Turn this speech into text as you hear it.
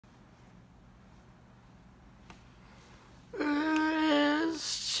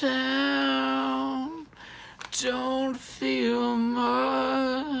don't feel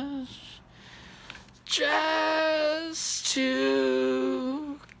much just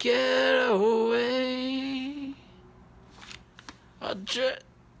to get away. I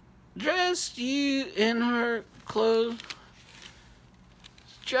dressed you in her clothes.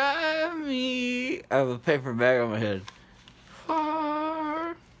 Drive me. I have a paper bag on my head.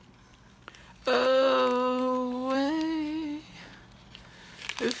 Far away.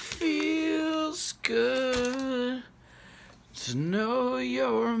 It feels good to know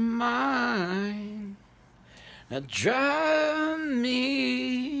you're mine. Now drive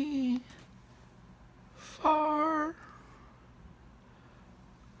me far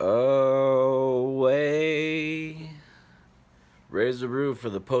away. Raise the roof for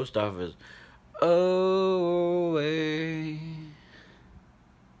the post office. Away.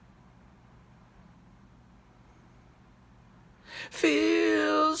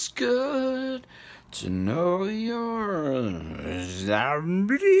 Feels good to know you're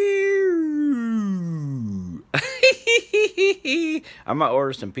I might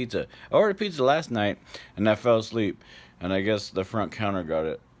order some pizza. I ordered pizza last night and I fell asleep, and I guess the front counter got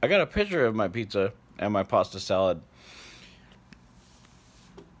it. I got a picture of my pizza and my pasta salad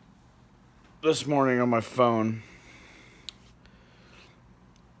this morning on my phone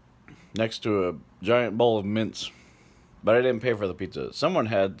next to a giant bowl of mince. But I didn't pay for the pizza. Someone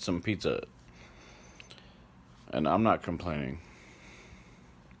had some pizza, and I'm not complaining.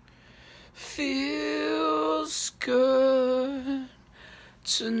 Feels good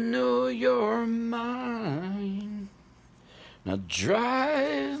to know you're mine. Now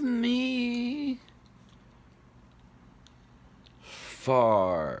drive me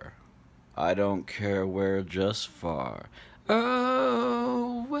far. I don't care where, just far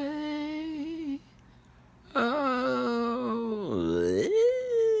away.